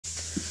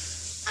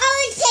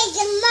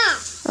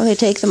Okay,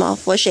 take them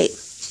off. What shape?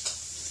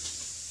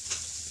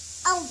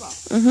 Oval.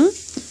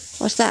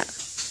 What's that?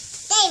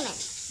 Diamond.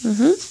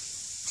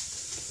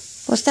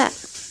 What's that?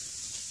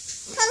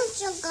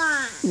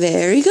 Pentagon.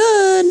 Very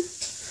good.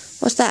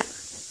 What's that?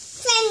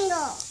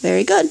 Triangle.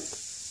 Very good.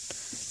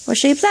 What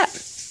shape's that?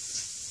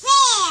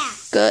 Pear.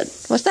 Good.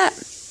 What's that?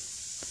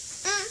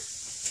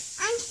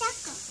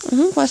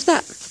 Circle. What's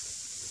that?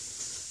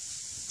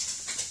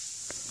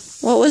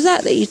 What was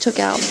that you took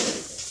out?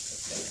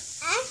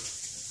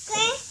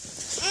 Square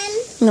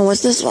and No,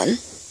 what's this one?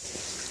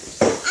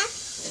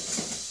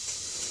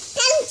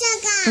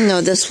 pentagon.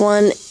 No, this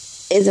one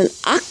is an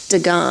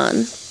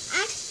octagon.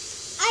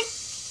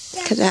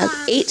 Because it has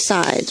 8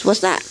 sides.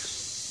 What's that?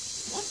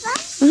 This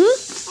one?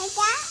 Like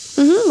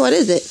that? What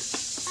is it?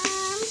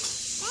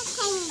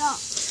 Rectangle.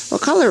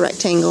 What color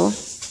rectangle?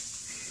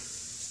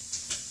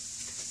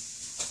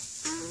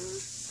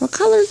 What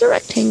color is the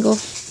rectangle?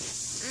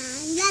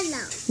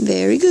 Yellow.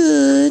 Very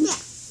good. Yeah.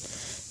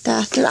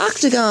 That's an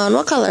octagon.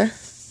 What color?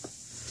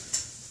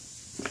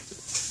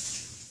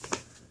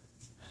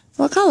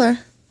 What color?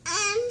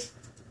 I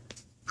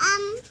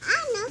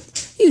know.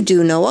 You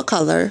do know what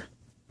color.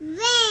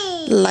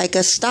 Red. Like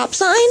a stop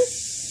sign? Like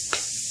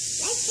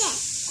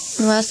this.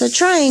 That's a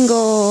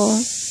triangle.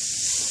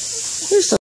 You're so